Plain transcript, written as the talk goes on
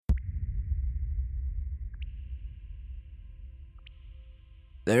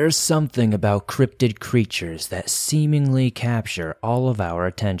There's something about cryptid creatures that seemingly capture all of our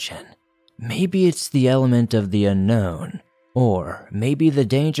attention. Maybe it's the element of the unknown, or maybe the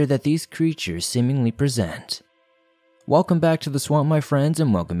danger that these creatures seemingly present. Welcome back to the Swamp, my friends,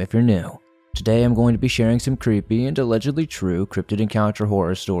 and welcome if you're new. Today I'm going to be sharing some creepy and allegedly true cryptid encounter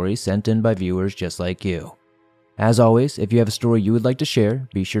horror stories sent in by viewers just like you. As always, if you have a story you would like to share,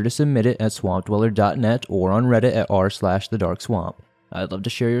 be sure to submit it at swampdweller.net or on Reddit at r/thedarkswamp. I'd love to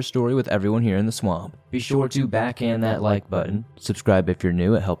share your story with everyone here in the swamp. Be sure to backhand that like button, subscribe if you're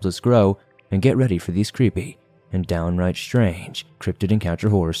new, it helps us grow, and get ready for these creepy and downright strange cryptid encounter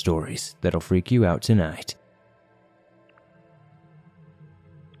horror stories that'll freak you out tonight.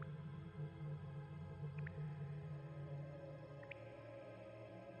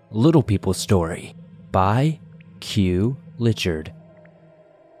 Little People's Story by Q. Litchard.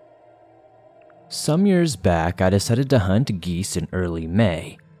 Some years back, I decided to hunt geese in early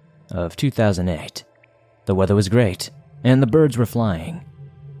May of 2008. The weather was great, and the birds were flying.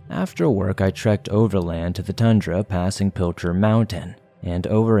 After work, I trekked overland to the tundra, passing Pilcher Mountain, and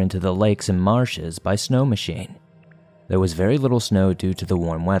over into the lakes and marshes by snow machine. There was very little snow due to the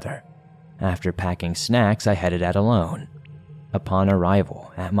warm weather. After packing snacks, I headed out alone. Upon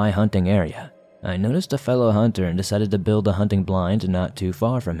arrival at my hunting area, I noticed a fellow hunter and decided to build a hunting blind not too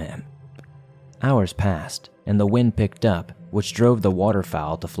far from him. Hours passed, and the wind picked up, which drove the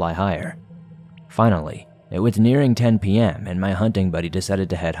waterfowl to fly higher. Finally, it was nearing 10 p.m. and my hunting buddy decided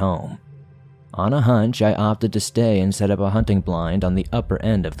to head home. On a hunch, I opted to stay and set up a hunting blind on the upper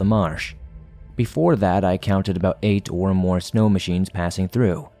end of the marsh. Before that, I counted about 8 or more snow machines passing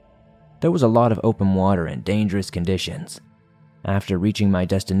through. There was a lot of open water and dangerous conditions. After reaching my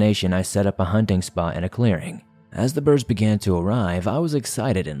destination, I set up a hunting spot in a clearing. As the birds began to arrive, I was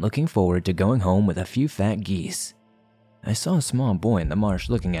excited and looking forward to going home with a few fat geese. I saw a small boy in the marsh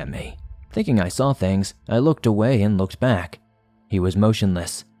looking at me. Thinking I saw things, I looked away and looked back. He was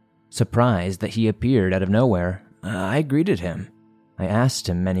motionless. Surprised that he appeared out of nowhere, I greeted him. I asked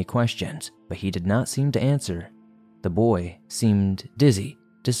him many questions, but he did not seem to answer. The boy seemed dizzy,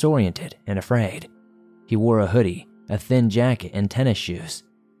 disoriented, and afraid. He wore a hoodie, a thin jacket, and tennis shoes.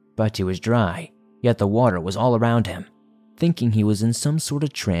 But he was dry, yet the water was all around him. Thinking he was in some sort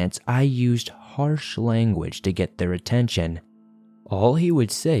of trance, I used harsh language to get their attention. All he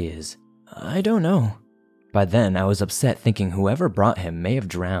would say is, "I don't know." By then, I was upset, thinking whoever brought him may have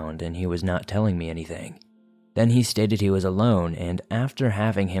drowned and he was not telling me anything. Then he stated he was alone, and after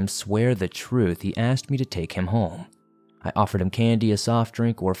having him swear the truth, he asked me to take him home. I offered him candy, a soft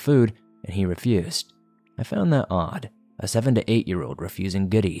drink, or food, and he refused. I found that odd, a 7 to 8-year-old refusing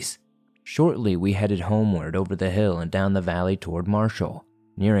goodies. Shortly, we headed homeward over the hill and down the valley toward Marshall.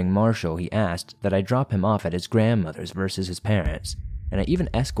 Nearing Marshall, he asked that I drop him off at his grandmother's versus his parents', and I even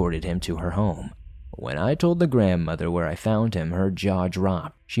escorted him to her home. When I told the grandmother where I found him, her jaw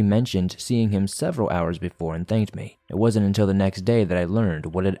dropped. She mentioned seeing him several hours before and thanked me. It wasn't until the next day that I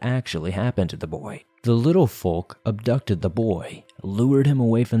learned what had actually happened to the boy. The little folk abducted the boy, lured him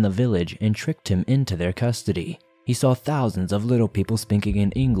away from the village, and tricked him into their custody. He saw thousands of little people speaking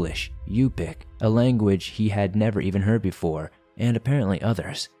in English, Yupik, a language he had never even heard before, and apparently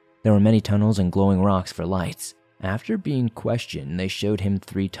others. There were many tunnels and glowing rocks for lights. After being questioned, they showed him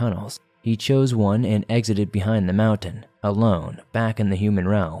 3 tunnels. He chose one and exited behind the mountain, alone, back in the human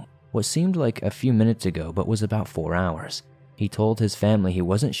realm. What seemed like a few minutes ago but was about 4 hours. He told his family he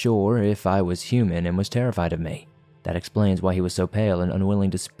wasn't sure if I was human and was terrified of me. That explains why he was so pale and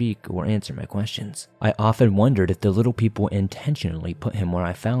unwilling to speak or answer my questions. I often wondered if the little people intentionally put him where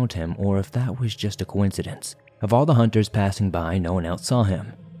I found him or if that was just a coincidence. Of all the hunters passing by, no one else saw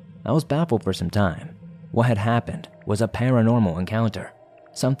him. I was baffled for some time. What had happened was a paranormal encounter,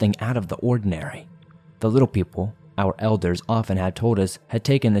 something out of the ordinary. The little people, our elders often had told us, had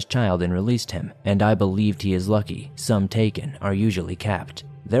taken this child and released him, and I believed he is lucky. Some taken are usually kept.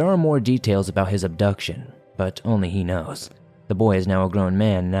 There are more details about his abduction, but only he knows. The boy is now a grown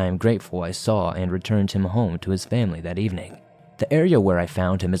man, and I am grateful I saw and returned him home to his family that evening. The area where I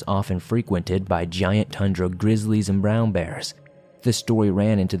found him is often frequented by giant tundra grizzlies and brown bears. This story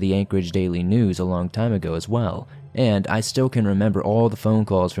ran into the Anchorage Daily News a long time ago as well, and I still can remember all the phone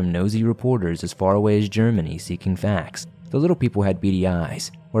calls from nosy reporters as far away as Germany seeking facts. The little people had beady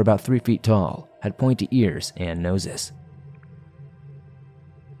eyes, were about 3 feet tall, had pointy ears and noses.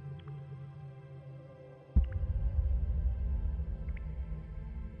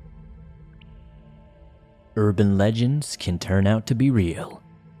 Urban Legends Can Turn Out to Be Real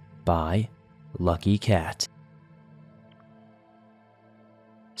by Lucky Cat.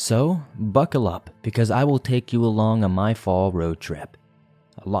 So, buckle up because I will take you along on my fall road trip.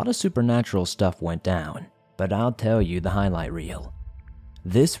 A lot of supernatural stuff went down, but I'll tell you the highlight reel.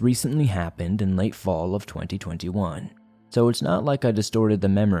 This recently happened in late fall of 2021, so it's not like I distorted the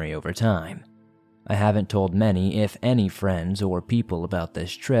memory over time. I haven't told many, if any, friends or people about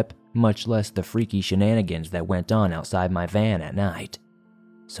this trip, much less the freaky shenanigans that went on outside my van at night.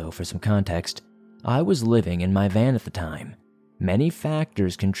 So for some context, I was living in my van at the time. Many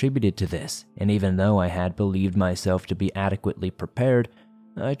factors contributed to this, and even though I had believed myself to be adequately prepared,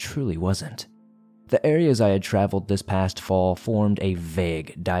 I truly wasn't. The areas I had traveled this past fall formed a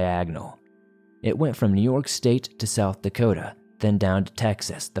vague diagonal. It went from New York State to South Dakota, then down to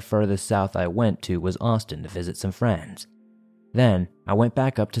Texas. The furthest south I went to was Austin to visit some friends. Then I went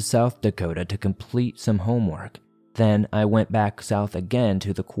back up to South Dakota to complete some homework. Then I went back south again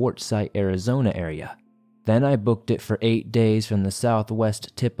to the Quartzsite, Arizona area. Then I booked it for 8 days from the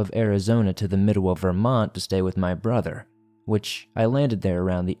southwest tip of Arizona to the middle of Vermont to stay with my brother, which I landed there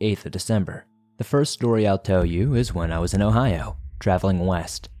around the 8th of December. The first story I'll tell you is when I was in Ohio, traveling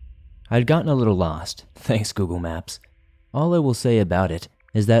west. I'd gotten a little lost, thanks Google Maps. All I will say about it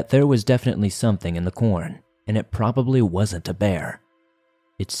is that there was definitely something in the corn, and it probably wasn't a bear.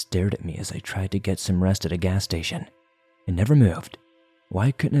 It stared at me as I tried to get some rest at a gas station. It never moved.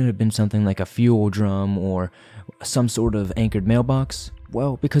 Why couldn't it have been something like a fuel drum or some sort of anchored mailbox?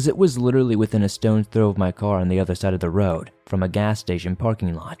 Well, because it was literally within a stone's throw of my car on the other side of the road, from a gas station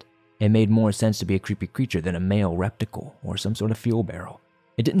parking lot. It made more sense to be a creepy creature than a male repticle or some sort of fuel barrel.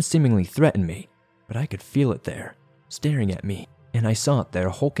 It didn't seemingly threaten me, but I could feel it there, staring at me, and I saw it there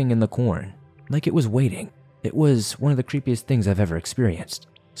hulking in the corn, like it was waiting. It was one of the creepiest things I've ever experienced,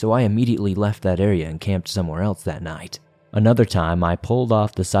 so I immediately left that area and camped somewhere else that night. Another time, I pulled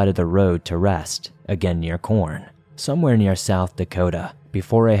off the side of the road to rest, again near corn, somewhere near South Dakota,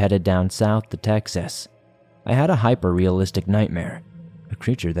 before I headed down south to Texas. I had a hyper-realistic nightmare. A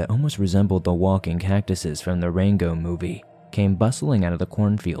creature that almost resembled the walking cactuses from the Rango movie came bustling out of the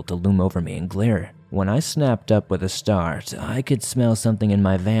cornfield to loom over me and glare. When I snapped up with a start, I could smell something in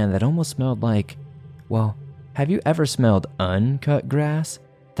my van that almost smelled like, well, have you ever smelled uncut grass?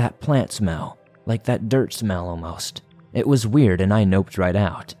 That plant smell, like that dirt smell almost. It was weird and I noped right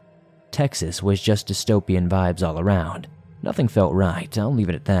out. Texas was just dystopian vibes all around. Nothing felt right, I'll leave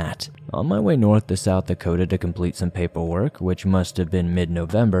it at that. On my way north to South Dakota to complete some paperwork, which must have been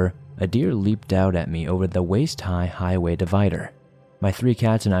mid-November, a deer leaped out at me over the waist-high highway divider. My 3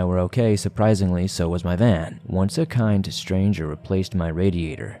 cats and I were okay, surprisingly so was my van. Once a kind stranger replaced my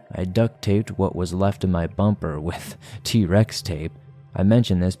radiator, I duct-taped what was left of my bumper with T-Rex tape. I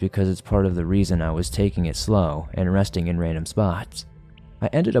mention this because it's part of the reason I was taking it slow and resting in random spots. I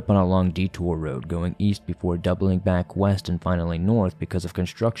ended up on a long detour road going east before doubling back west and finally north because of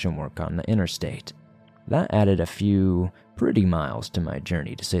construction work on the interstate. That added a few pretty miles to my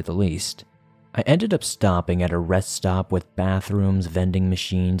journey, to say the least. I ended up stopping at a rest stop with bathrooms, vending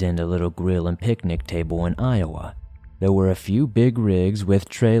machines, and a little grill and picnic table in Iowa. There were a few big rigs with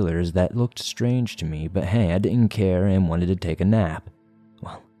trailers that looked strange to me, but hey, I didn't care and wanted to take a nap.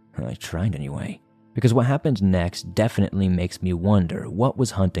 Well, I tried anyway. Because what happened next definitely makes me wonder what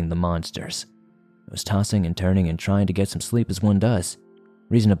was hunting the monsters. I was tossing and turning and trying to get some sleep as one does.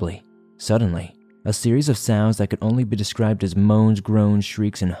 Reasonably, suddenly, a series of sounds that could only be described as moans, groans,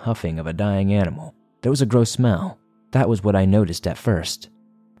 shrieks, and huffing of a dying animal. There was a gross smell. That was what I noticed at first.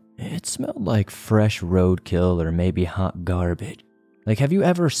 It smelled like fresh roadkill or maybe hot garbage. Like, have you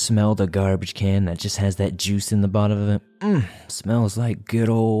ever smelled a garbage can that just has that juice in the bottom of it? Smells like good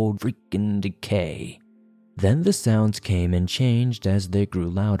old freaking decay. Then the sounds came and changed as they grew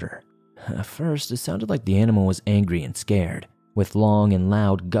louder. At first, it sounded like the animal was angry and scared, with long and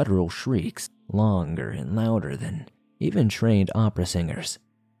loud guttural shrieks, longer and louder than even trained opera singers.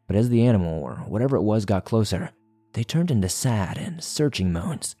 But as the animal, or whatever it was, got closer, they turned into sad and searching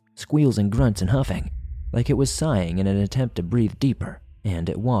moans, squeals and grunts and huffing, like it was sighing in an attempt to breathe deeper, and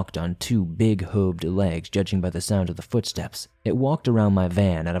it walked on 2 big hooved legs, judging by the sound of the footsteps. It walked around my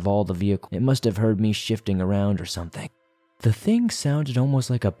van out of all the vehicles. It must have heard me shifting around or something. The thing sounded almost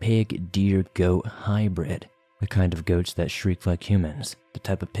like a pig-deer-goat hybrid, the kind of goats that shriek like humans, the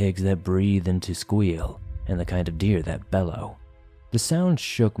type of pigs that breathe and to squeal, and the kind of deer that bellow. The sound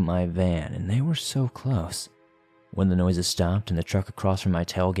shook my van, and they were so close. When the noises stopped and the truck across from my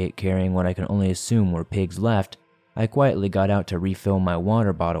tailgate carrying what I can only assume were pigs left, I quietly got out to refill my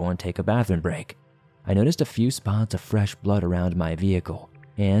water bottle and take a bathroom break. I noticed a few spots of fresh blood around my vehicle,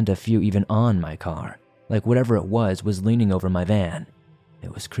 and a few even on my car, like whatever it was leaning over my van.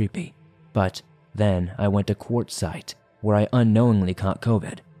 It was creepy. But then I went to Quartzsite, where I unknowingly caught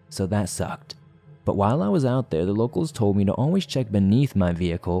COVID, so that sucked. But while I was out there, the locals told me to always check beneath my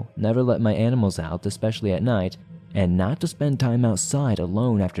vehicle, never let my animals out, especially at night, and not to spend time outside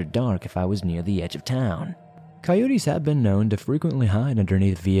alone after dark if I was near the edge of town. Coyotes have been known to frequently hide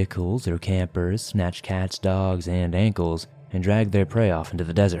underneath vehicles or campers, snatch cats, dogs, and ankles, and drag their prey off into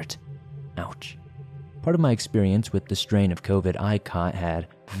the desert. Ouch. Part of my experience with the strain of COVID I caught had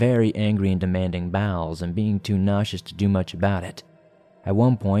very angry and demanding bowels and being too nauseous to do much about it. At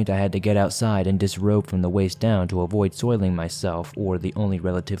one point, I had to get outside and disrobe from the waist down to avoid soiling myself or the only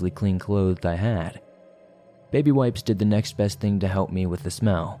relatively clean clothes I had. Baby wipes did the next best thing to help me with the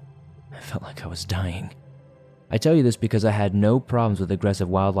smell. I felt like I was dying. I tell you this because I had no problems with aggressive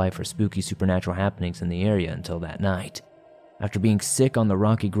wildlife or spooky supernatural happenings in the area until that night. After being sick on the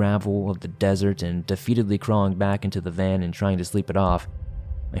rocky gravel of the desert and defeatedly crawling back into the van and trying to sleep it off,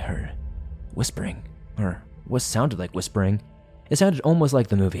 I heard whispering, or what sounded like whispering. It sounded almost like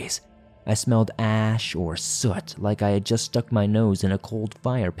the movies. I smelled ash or soot, like I had just stuck my nose in a cold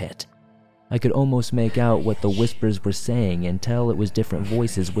fire pit. I could almost make out what the whispers were saying and tell it was different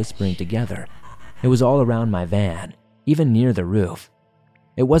voices whispering together. It was all around my van, even near the roof.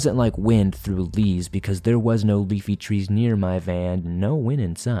 It wasn't like wind through leaves because there was no leafy trees near my van and no wind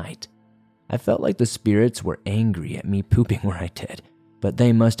in sight. I felt like the spirits were angry at me pooping where I did, but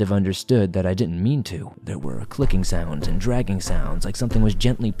they must have understood that I didn't mean to. There were clicking sounds and dragging sounds like something was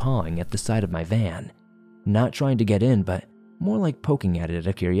gently pawing at the side of my van. Not trying to get in, but more like poking at it out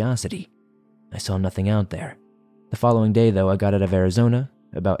of curiosity. I saw nothing out there. The following day, though, I got out of Arizona.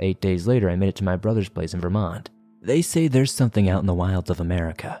 About 8 days later, I made it to my brother's place in Vermont. They say there's something out in the wilds of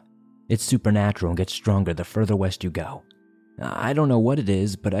America. It's supernatural and gets stronger the further west you go. I don't know what it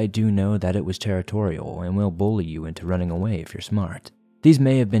is, but I do know that it was territorial and will bully you into running away if you're smart. These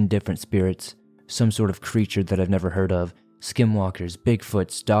may have been different spirits, some sort of creature that I've never heard of, skinwalkers,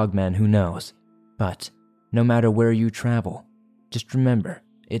 Bigfoots, dogmen, who knows. But no matter where you travel, just remember,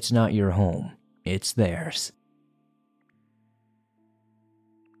 it's not your home, it's theirs.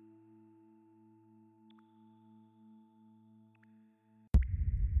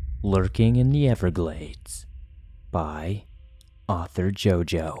 Lurking in the Everglades by author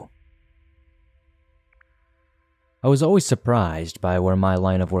JoJo. I was always surprised by where my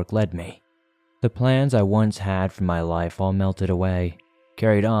line of work led me. The plans I once had for my life all melted away,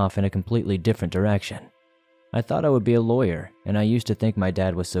 carried off in a completely different direction. I thought I would be a lawyer, and I used to think my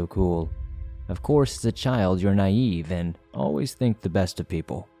dad was so cool. Of course, as a child, you're naive and always think the best of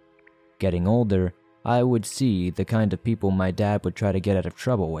people. Getting older, I would see the kind of people my dad would try to get out of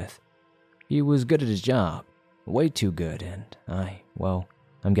trouble with. He was good at his job, way too good, and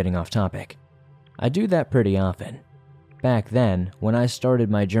I'm getting off topic. I do that pretty often. Back then, when I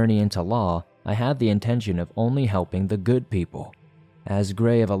started my journey into law, I had the intention of only helping the good people. As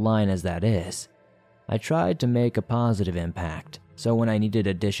gray of a line as that is, I tried to make a positive impact, so when I needed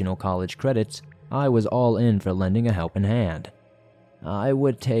additional college credits, I was all in for lending a helping hand. I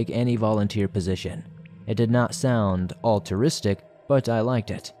would take any volunteer position. It did not sound altruistic, but I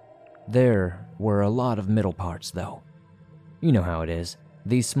liked it. There were a lot of middle parts, though. You know how it is.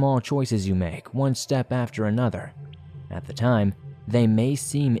 These small choices you make, one step after another. At the time, they may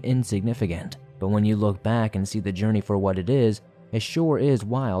seem insignificant, but when you look back and see the journey for what it sure is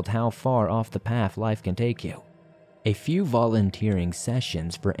wild how far off the path life can take you. A few volunteering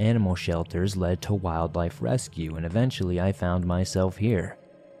sessions for animal shelters led to wildlife rescue, and eventually I found myself here.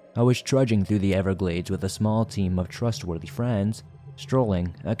 I was trudging through the Everglades with a small team of trustworthy friends.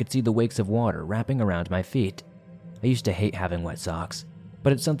 Strolling, I could see the wakes of water wrapping around my feet. I used to hate having wet socks,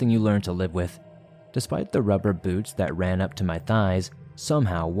 but it's something you learn to live with. Despite the rubber boots that ran up to my thighs,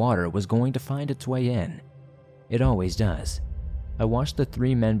 somehow water was going to find its way in. It always does. I watched the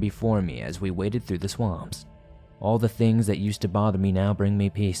 3 men before me as we waded through the swamps. All the things that used to bother me now bring me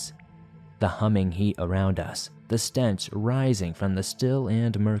peace. The humming heat around us, the stench rising from the still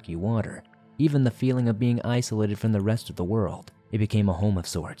and murky water, even the feeling of being isolated from the rest of the world. It became a home of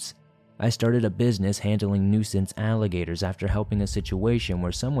sorts. I started a business handling nuisance alligators after helping a situation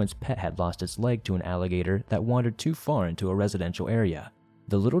where someone's pet had lost its leg to an alligator that wandered too far into a residential area.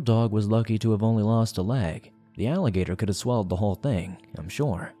 The little dog was lucky to have only lost a leg. The alligator could have swallowed the whole thing, I'm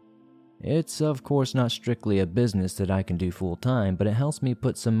sure. It's of course not strictly a business that I can do full time, but it helps me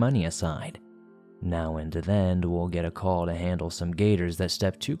put some money aside. Now and then we'll get a call to handle some gators that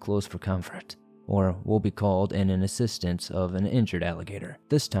step too close for comfort. Or we'll be called in an assistance of an injured alligator.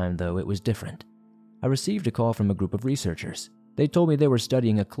 This time, though, it was different. I received a call from a group of researchers. They told me they were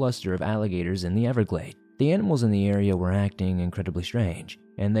studying a cluster of alligators in the Everglades. The animals in the area were acting incredibly strange,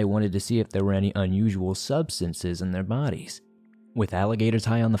 and they wanted to see if there were any unusual substances in their bodies. With alligators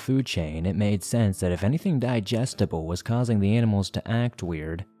high on the food chain, it made sense that if anything digestible was causing the animals to act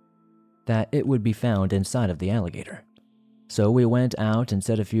weird, that it would be found inside of the alligator. So we went out and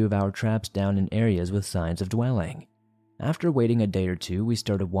set a few of our traps down in areas with signs of dwelling. After waiting a day or two, we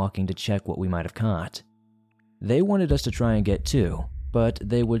started walking to check what we might have caught. They wanted us to try and get 2, but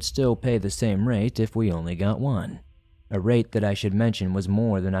they would still pay the same rate if we only got 1. A rate that I should mention was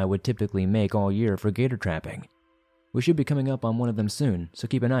more than I would typically make all year for gator trapping. We should be coming up on one of them soon, so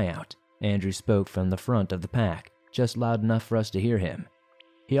keep an eye out. Andrew spoke from the front of the pack, just loud enough for us to hear him.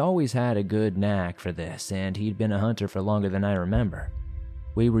 He always had a good knack for this, and he'd been a hunter for longer than I remember.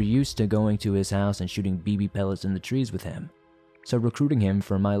 We were used to going to his house and shooting BB pellets in the trees with him, so recruiting him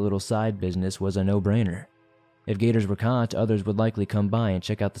for my little side business was a no-brainer. If gators were caught, others would likely come by and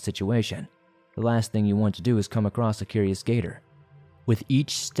check out the situation. The last thing you want to do is come across a curious gator. With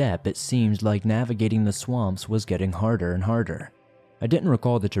each step, it seemed like navigating the swamps was getting harder and harder. I didn't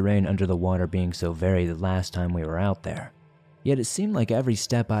recall the terrain under the water being so varied the last time we were out there. Yet it seemed like every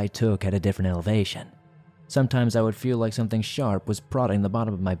step I took had a different elevation. Sometimes I would feel like something sharp was prodding the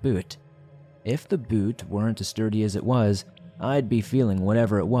bottom of my boot. If the boot weren't as sturdy as it was, I'd be feeling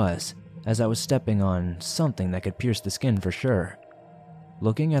whatever it was, as I was stepping on something that could pierce the skin for sure.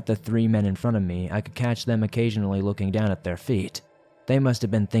 Looking at the 3 men in front of me, I could catch them occasionally looking down at their feet. They must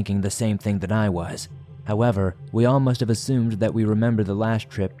have been thinking the same thing that I was. However, we all must have assumed that we remembered the last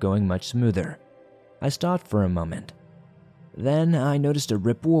trip going much smoother. I stopped for a moment. Then I noticed a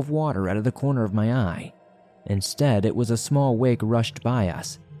ripple of water out of the corner of my eye. Instead, it was a small wake rushed by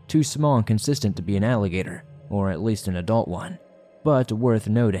us, too small and consistent to be an alligator, or at least an adult one, but worth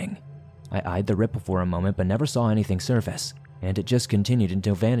noting. I eyed the ripple for a moment but never saw anything surface, and it just continued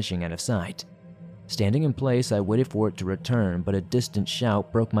until vanishing out of sight. Standing in place, I waited for it to return, but a distant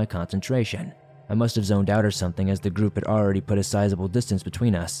shout broke my concentration. I must have zoned out or something, as the group had already put a sizable distance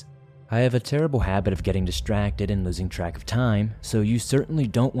between us. I have a terrible habit of getting distracted and losing track of time, so you certainly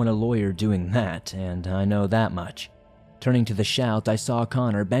don't want a lawyer doing that, and I know that much. Turning to the shout, I saw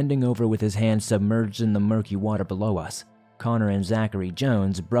Connor bending over with his hands submerged in the murky water below us. Connor and Zachary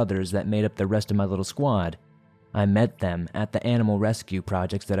Jones, brothers that made up the rest of my little squad. I met them at the animal rescue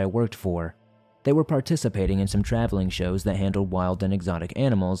projects that I worked for. They were participating in some traveling shows that handled wild and exotic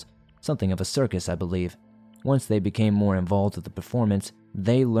animals, something of a circus, I believe. Once they became more involved with the performance,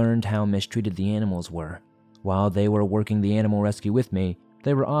 they learned how mistreated the animals were. While they were working the animal rescue with me,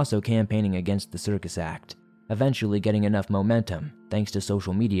 they were also campaigning against the circus act, eventually getting enough momentum, thanks to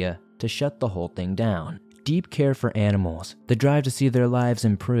social media, to shut the whole thing down. Deep care for animals, the drive to see their lives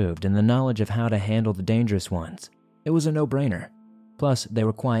improved, and the knowledge of how to handle the dangerous ones. It was a no-brainer. Plus, they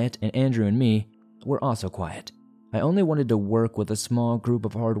were quiet, and Andrew and me were also quiet. I only wanted to work with a small group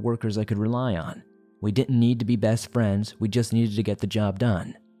of hard workers I could rely on. We didn't need to be best friends, we just needed to get the job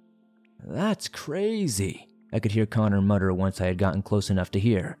done. "That's crazy," I could hear Connor mutter once I had gotten close enough to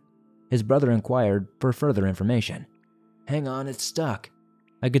hear. His brother inquired for further information. "Hang on, it's stuck."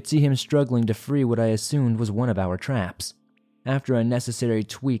 I could see him struggling to free what I assumed was one of our traps. After a necessary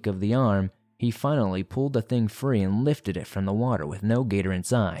tweak of the arm, he finally pulled the thing free and lifted it from the water with no gator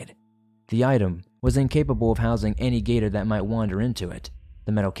inside. The item was incapable of housing any gator that might wander into it.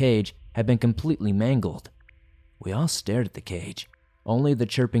 The metal cage had been completely mangled. We all stared at the cage. Only the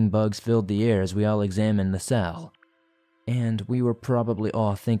chirping bugs filled the air as we all examined the cell. And we were probably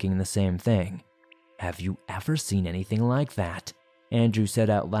all thinking the same thing. "Have you ever seen anything like that?" Andrew said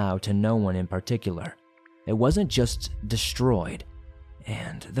out loud to no one in particular. It wasn't just destroyed.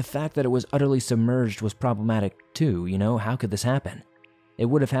 And the fact that it was utterly submerged was problematic too, how could this happen? It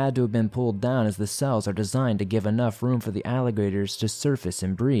would have had to have been pulled down, as the cells are designed to give enough room for the alligators to surface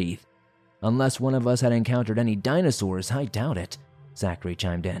and breathe. "Unless one of us had encountered any dinosaurs, I doubt it," Zachary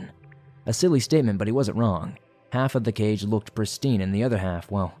chimed in. A silly statement, but he wasn't wrong. Half of the cage looked pristine, and the other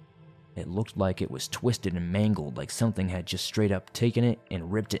half, well, it looked like it was twisted and mangled, like something had just straight up taken it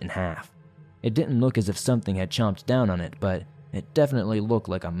and ripped it in half. It didn't look as if something had chomped down on it, but it definitely looked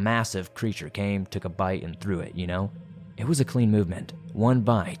like a massive creature came, took a bite, and threw it, It was a clean movement. One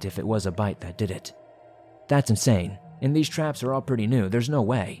bite, if it was a bite that did it. "That's insane. And these traps are all pretty new. There's no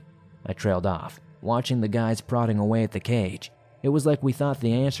way." I trailed off, watching the guys prodding away at the cage. It was like we thought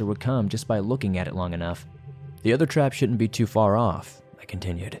the answer would come just by looking at it long enough. "The other trap shouldn't be too far off," I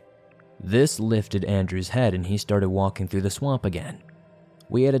continued. This lifted Andrew's head and he started walking through the swamp again.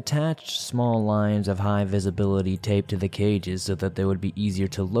 We had attached small lines of high visibility taped to the cages so that they would be easier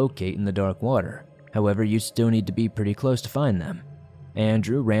to locate in the dark water. However, you still need to be pretty close to find them.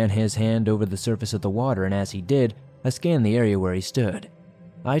 Andrew ran his hand over the surface of the water, and as he did, I scanned the area where he stood.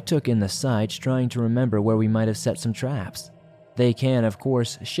 I took in the sights, trying to remember where we might have set some traps. They can, of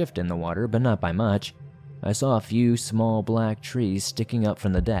course, shift in the water, but not by much. I saw a few small black trees sticking up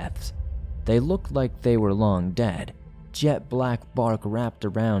from the depths. They looked like they were long dead. Jet black bark wrapped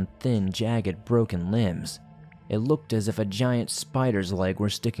around thin, jagged, broken limbs. It looked as if a giant spider's leg were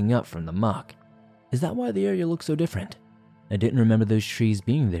sticking up from the muck. Is that why the area looked so different? I didn't remember those trees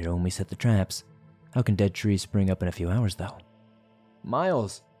being there when we set the traps. How can dead trees spring up in a few hours, though?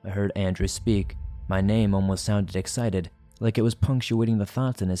 Miles, I heard Andrew speak. My name almost sounded excited, like it was punctuating the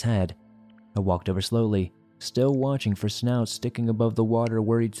thoughts in his head. I walked over slowly, still watching for snouts sticking above the water,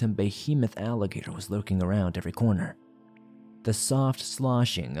 worried some behemoth alligator was lurking around every corner. The soft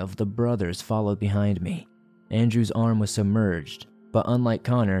sloshing of the brothers followed behind me. Andrew's arm was submerged, but unlike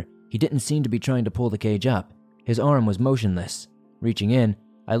Connor, he didn't seem to be trying to pull the cage up. His arm was motionless. Reaching in,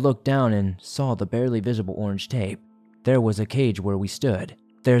 I looked down and saw the barely visible orange tape. There was a cage where we stood.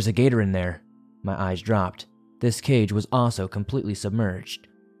 There's a gator in there. My eyes dropped. This cage was also completely submerged.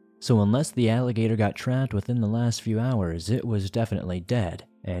 So unless the alligator got trapped within the last few hours, it was definitely dead,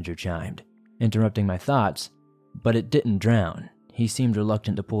 Andrew chimed, interrupting my thoughts. But it didn't drown. He seemed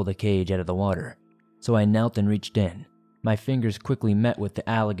reluctant to pull the cage out of the water. So I knelt and reached in. My fingers quickly met with the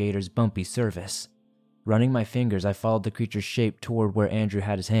alligator's bumpy surface. Running my fingers, I followed the creature's shape toward where Andrew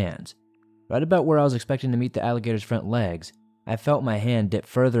had his hands. Right about where I was expecting to meet the alligator's front legs, I felt my hand dip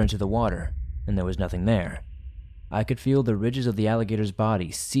further into the water, and there was nothing there. I could feel the ridges of the alligator's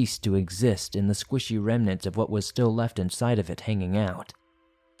body cease to exist and the squishy remnants of what was still left inside of it hanging out.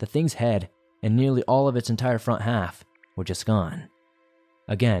 The thing's head, and nearly all of its entire front half, were just gone.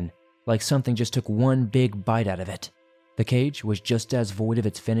 Again, like something just took one big bite out of it. The cage was just as void of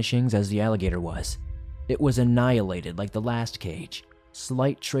its finishings as the alligator was. It was annihilated like the last cage.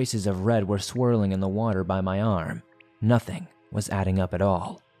 Slight traces of red were swirling in the water by my arm. Nothing was adding up at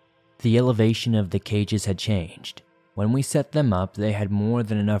all. The elevation of the cages had changed. When we set them up, they had more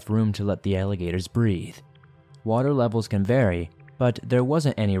than enough room to let the alligators breathe. Water levels can vary, but there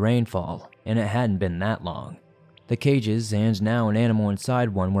wasn't any rainfall, and it hadn't been that long. The cages, and now an animal inside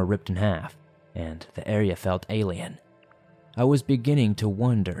one, were ripped in half, and the area felt alien. I was beginning to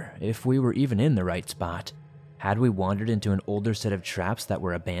wonder if we were even in the right spot. Had we wandered into an older set of traps that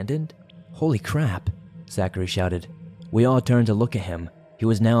were abandoned? Holy crap, Zachary shouted. We all turned to look at him. He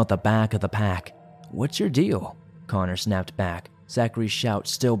was now at the back of the pack. What's your deal? Connor snapped back, Zachary's shout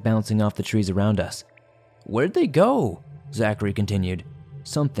still bouncing off the trees around us. Where'd they go? Zachary continued.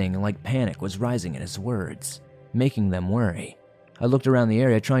 Something like panic was rising in his words, making them worry. I looked around the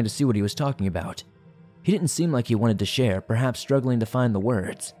area trying to see what he was talking about. He didn't seem like he wanted to share, perhaps struggling to find the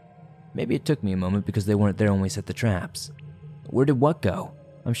words. Maybe it took me a moment because they weren't there when we set the traps. Where did what go?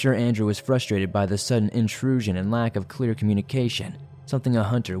 I'm sure Andrew was frustrated by the sudden intrusion and lack of clear communication, something a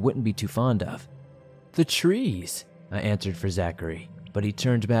hunter wouldn't be too fond of. The trees, I answered for Zachary, but he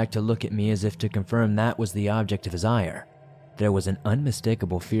turned back to look at me as if to confirm that was the object of his ire. There was an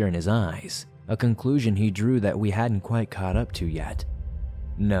unmistakable fear in his eyes, a conclusion he drew that we hadn't quite caught up to yet.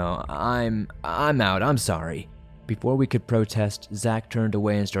 No, I'm out, I'm sorry. Before we could protest, Zach turned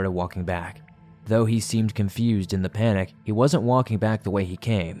away and started walking back. Though he seemed confused in the panic, he wasn't walking back the way he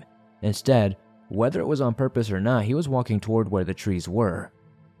came. Instead, whether it was on purpose or not, he was walking toward where the trees were.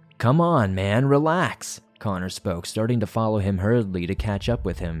 Come on, man, relax, Connor spoke, starting to follow him hurriedly to catch up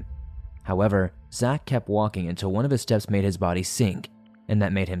with him. However, Zach kept walking until one of his steps made his body sink, and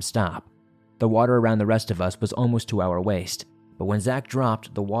that made him stop. The water around the rest of us was almost to our waist, but when Zach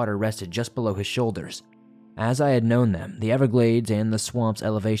dropped, the water rested just below his shoulders. As I had known them, the Everglades and the swamp's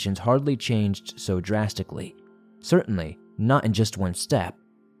elevations hardly changed so drastically. Certainly, not in just one step.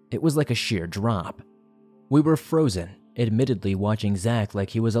 It was like a sheer drop. We were frozen, admittedly watching Zach like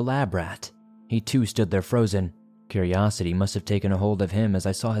he was a lab rat. He too stood there frozen. Curiosity must have taken a hold of him as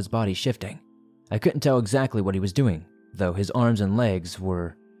I saw his body shifting. I couldn't tell exactly what he was doing, though his arms and legs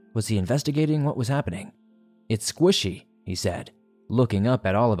were... Was he investigating what was happening? It's squishy, he said, looking up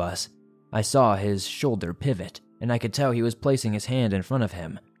at all of us. I saw his shoulder pivot, and I could tell he was placing his hand in front of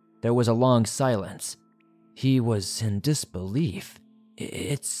him. There was a long silence. He was in disbelief.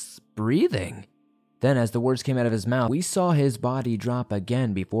 It's breathing. Then as the words came out of his mouth, we saw his body drop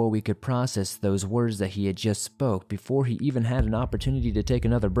again before we could process those words that he had just spoke, before he even had an opportunity to take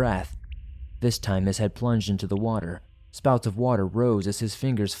another breath. This time his head plunged into the water. Spouts of water rose as his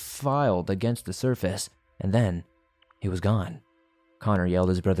fingers filed against the surface, and then he was gone. Connor yelled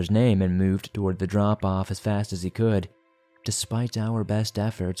his brother's name and moved toward the drop-off as fast as he could. Despite our best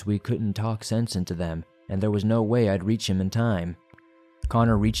efforts, we couldn't talk sense into them, and there was no way I'd reach him in time.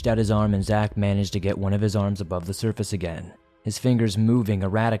 Connor reached out his arm and Zach managed to get one of his arms above the surface again, his fingers moving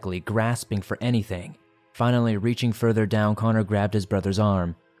erratically, grasping for anything. Finally, reaching further down, Connor grabbed his brother's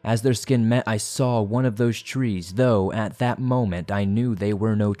arm. As their skin met, I saw one of those trees, though at that moment I knew they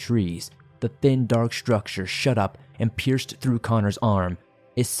were no trees. The thin, dark structure shut up and pierced through Connor's arm.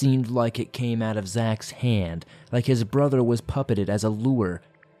 It seemed like it came out of Zach's hand, like his brother was puppeted as a lure.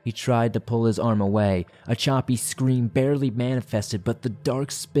 He tried to pull his arm away. A choppy scream barely manifested, but the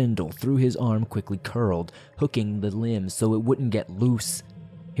dark spindle through his arm quickly curled, hooking the limb so it wouldn't get loose.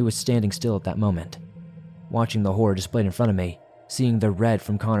 He was standing still at that moment, watching the horror displayed in front of me, seeing the red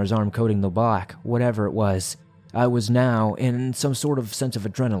from Connor's arm coating the black, whatever it was. I was now in some sort of sense of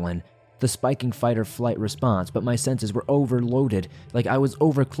adrenaline, the spiking fight-or-flight response, but my senses were overloaded, like I was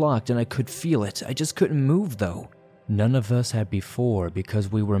overclocked and I could feel it. I just couldn't move, though. None of us had before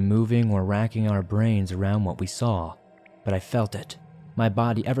because we were moving or racking our brains around what we saw, but I felt it, my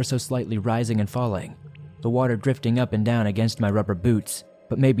body ever so slightly rising and falling, the water drifting up and down against my rubber boots,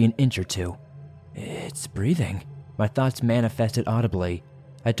 but maybe an inch or two. It's breathing. My thoughts manifested audibly.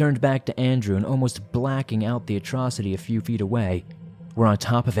 I turned back to Andrew and almost blacking out the atrocity a few feet away. We're on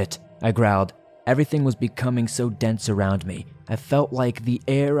top of it, I growled. Everything was becoming so dense around me. I felt like the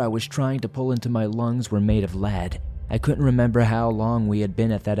air I was trying to pull into my lungs were made of lead. I couldn't remember how long we had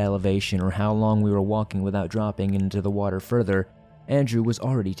been at that elevation or how long we were walking without dropping into the water further. Andrew was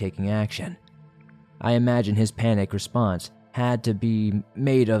already taking action. I imagine his panic response had to be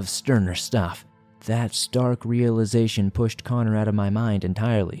made of sterner stuff. That stark realization pushed Connor out of my mind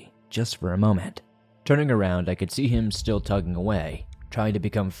entirely, just for a moment. Turning around, I could see him still tugging away, trying to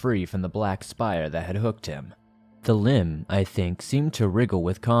become free from the black spire that had hooked him. The limb, I think, seemed to wriggle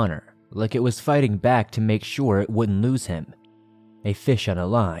with Connor, like it was fighting back to make sure it wouldn't lose him. A fish on a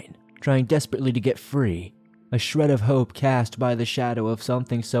line, trying desperately to get free, a shred of hope cast by the shadow of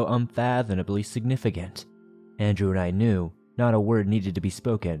something so unfathomably significant. Andrew and I knew not a word needed to be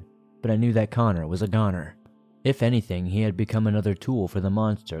spoken, but I knew that Connor was a goner. If anything, he had become another tool for the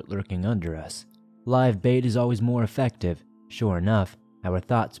monster lurking under us. Live bait is always more effective. Sure enough, our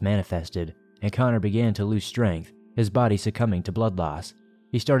thoughts manifested, and Connor began to lose strength, his body succumbing to blood loss.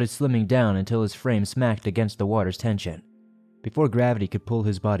 He started slimming down until his frame smacked against the water's tension. Before gravity could pull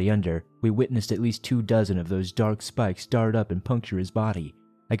his body under, we witnessed at least 24 of those dark spikes dart up and puncture his body.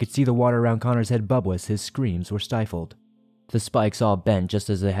 I could see the water around Connor's head bubble as his screams were stifled. The spikes all bent just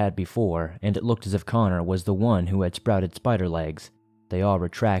as they had before, and it looked as if Connor was the one who had sprouted spider legs. They all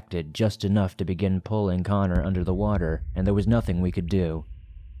retracted just enough to begin pulling Connor under the water, and there was nothing we could do.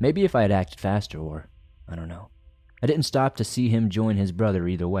 Maybe if I had acted faster, or I don't know. I didn't stop to see him join his brother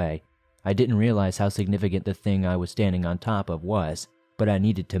either way. I didn't realize how significant the thing I was standing on top of was, but I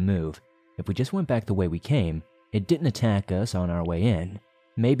needed to move. If we just went back the way we came, it didn't attack us on our way in.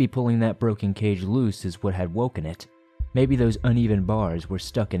 Maybe pulling that broken cage loose is what had woken it. Maybe those uneven bars were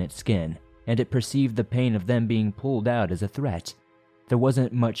stuck in its skin, and it perceived the pain of them being pulled out as a threat. There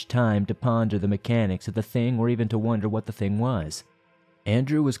wasn't much time to ponder the mechanics of the thing or even to wonder what the thing was.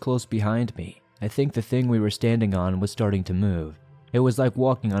 Andrew was close behind me. I think the thing we were standing on was starting to move. It was like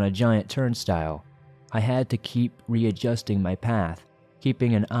walking on a giant turnstile. I had to keep readjusting my path,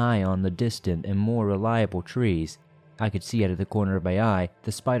 keeping an eye on the distant and more reliable trees. I could see out of the corner of my eye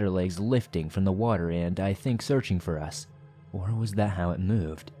the spider legs lifting from the water and, I think, searching for us. Or was that how it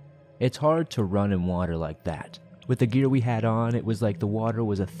moved? It's hard to run in water like that. With the gear we had on, it was like the water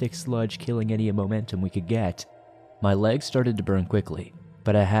was a thick sludge killing any momentum we could get. My legs started to burn quickly,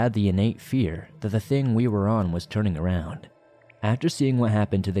 but I had the innate fear that the thing we were on was turning around. After seeing what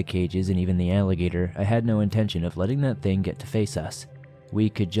happened to the cages and even the alligator, I had no intention of letting that thing get to face us.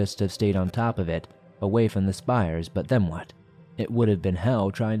 We could just have stayed on top of it, away from the spires, but then what? It would have been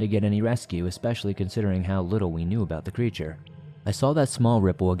hell trying to get any rescue, especially considering how little we knew about the creature. I saw that small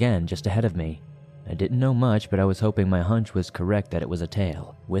ripple again just ahead of me. I didn't know much, but I was hoping my hunch was correct that it was a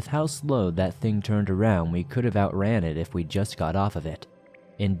tail. With how slow that thing turned around, we could have outran it if we just got off of it.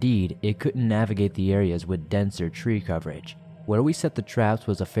 Indeed, it couldn't navigate the areas with denser tree coverage. Where we set the traps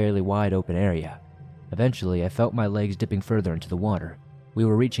was a fairly wide open area. Eventually, I felt my legs dipping further into the water. We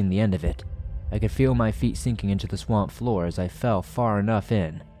were reaching the end of it. I could feel my feet sinking into the swamp floor as I fell far enough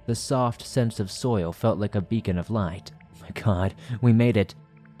in. The soft sense of soil felt like a beacon of light. My God, we made it.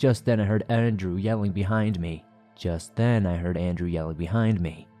 Just then I heard Andrew yelling behind me.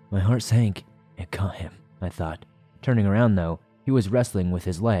 My heart sank. It caught him, I thought. Turning around though, he was wrestling with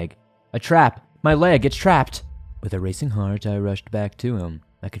his leg. A trap! My leg, it's trapped! With a racing heart, I rushed back to him.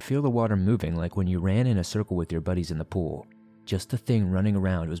 I could feel the water moving like when you ran in a circle with your buddies in the pool. Just the thing running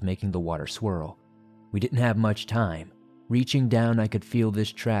around was making the water swirl. We didn't have much time. Reaching down, I could feel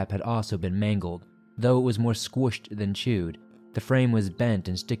this trap had also been mangled, though it was more squished than chewed. The frame was bent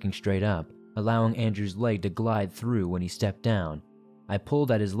and sticking straight up. allowing Andrew's leg to glide through when he stepped down. I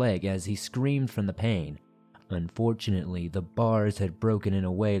pulled at his leg as he screamed from the pain. Unfortunately, the bars had broken in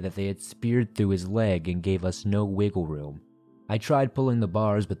a way that they had speared through his leg and gave us no wiggle room. I tried pulling the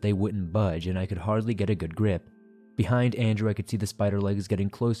bars, but they wouldn't budge, and I could hardly get a good grip. Behind Andrew, I could see the spider legs getting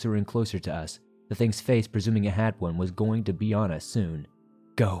closer and closer to us. The thing's face, presuming it had one, was going to be on us soon.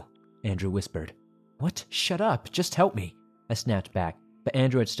 "Go," Andrew whispered. "What? Shut up. Just help me," I snapped back, but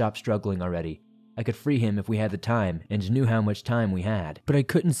Andrew had stopped struggling already. I could free him if we had the time, and knew how much time we had. But I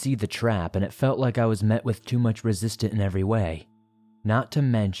couldn't see the trap, and it felt like I was met with too much resistance in every way. Not to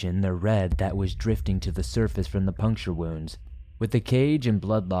mention the red that was drifting to the surface from the puncture wounds. With the cage and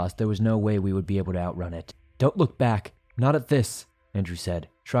blood loss, there was no way we would be able to outrun it. "Don't look back. Not at this," Andrew said,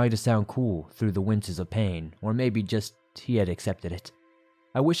 trying to sound cool through the winces of pain, or maybe just he had accepted it.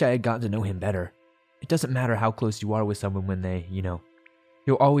 I wish I had gotten to know him better. It doesn't matter how close you are with someone when they, you'll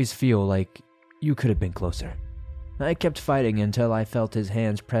always feel like you could have been closer. I kept fighting until I felt his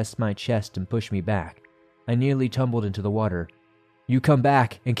hands press my chest and push me back. I nearly tumbled into the water. "You come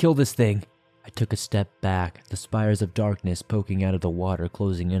back and kill this thing." I took a step back, the spires of darkness poking out of the water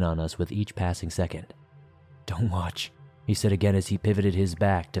closing in on us with each passing second. "Don't watch," he said again as he pivoted his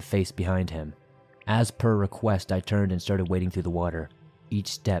back to face behind him. As per request, I turned and started wading through the water. Each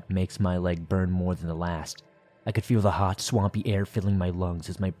step makes my leg burn more than the last. I could feel the hot, swampy air filling my lungs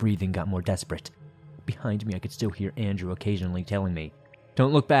as my breathing got more desperate. Behind me, I could still hear Andrew occasionally telling me,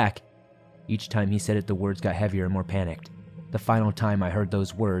 "Don't look back." Each time he said it, the words got heavier and more panicked. The final time I heard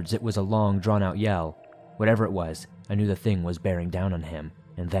those words, it was a long, drawn-out yell. Whatever it was, I knew the thing was bearing down on him,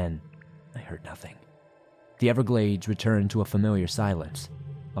 and then I heard nothing. The Everglades returned to a familiar silence.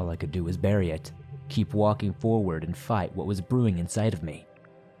 All I could do was bury it, keep walking forward and fight what was brewing inside of me.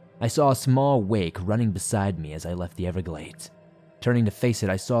 I saw a small wake running beside me as I left the Everglades. Turning to face it,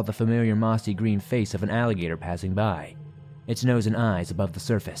 I saw the familiar mossy green face of an alligator passing by, its nose and eyes above the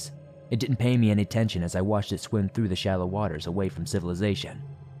surface. It didn't pay me any attention as I watched it swim through the shallow waters away from civilization.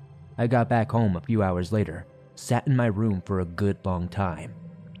 I got back home a few hours later, sat in my room for a good long time.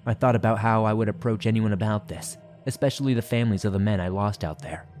 I thought about how I would approach anyone about this, especially the families of the men I lost out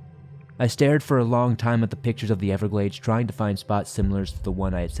there. I stared for a long time at the pictures of the Everglades, trying to find spots similar to the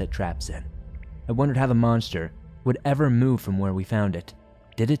one I had set traps in. I wondered how the monster would ever move from where we found it.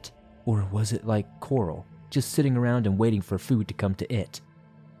 Did it? Or was it like coral, just sitting around and waiting for food to come to it?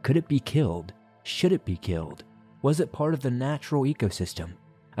 Could it be killed? Should it be killed? Was it part of the natural ecosystem?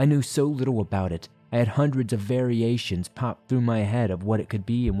 I knew so little about it. I had hundreds of variations pop through my head of what it could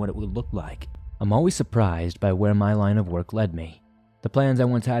be and what it would look like. I'm always surprised by where my line of work led me. The plans I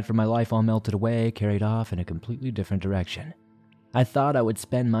once had for my life all melted away, carried off in a completely different direction. I thought I would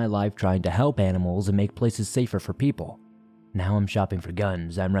spend my life trying to help animals and make places safer for people. Now I'm shopping for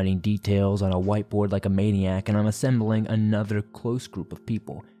guns, I'm writing details on a whiteboard like a maniac, and I'm assembling another close group of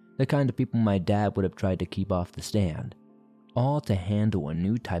people, the kind of people my dad would have tried to keep off the stand. All to handle a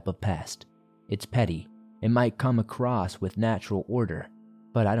new type of pest. It's petty. It might come across with natural order,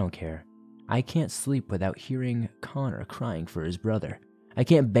 but I don't care. I can't sleep without hearing Connor crying for his brother. I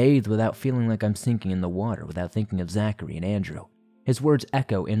can't bathe without feeling like I'm sinking in the water without thinking of Zachary and Andrew. His words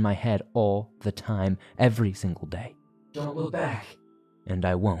echo in my head all the time, every single day. "Don't look back." And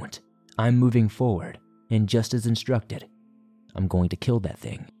I won't. I'm moving forward, and just as instructed, I'm going to kill that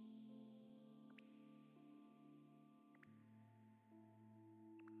thing.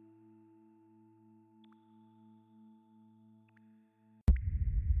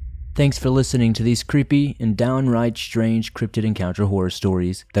 Thanks for listening to these creepy and downright strange cryptid encounter horror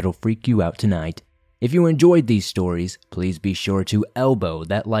stories that'll freak you out tonight. If you enjoyed these stories, please be sure to elbow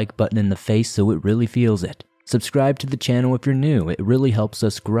that like button in the face so it really feels it. Subscribe to the channel if you're new, it really helps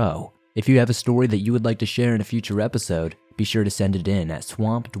us grow. If you have a story that you would like to share in a future episode, be sure to send it in at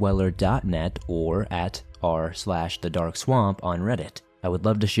swampdweller.net or at r/thedarkswamp on Reddit. I would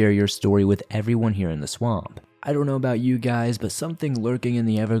love to share your story with everyone here in the swamp. I don't know about you guys, but something lurking in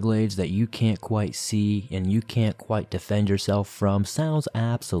the Everglades that you can't quite see and you can't quite defend yourself from sounds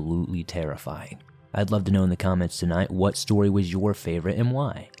absolutely terrifying. I'd love to know in the comments tonight what story was your favorite and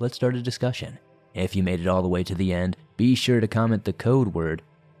why. Let's start a discussion. If you made it all the way to the end, be sure to comment the code word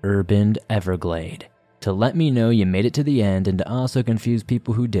Urban Everglade to let me know you made it to the end and to also confuse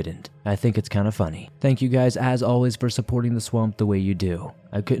people who didn't. I think it's kind of funny. Thank you guys as always for supporting the swamp the way you do.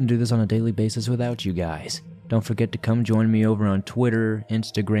 I couldn't do this on a daily basis without you guys. Don't forget to come join me over on Twitter,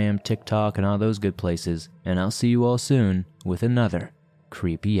 Instagram, TikTok, and all those good places. And I'll see you all soon with another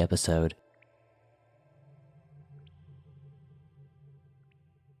creepy episode.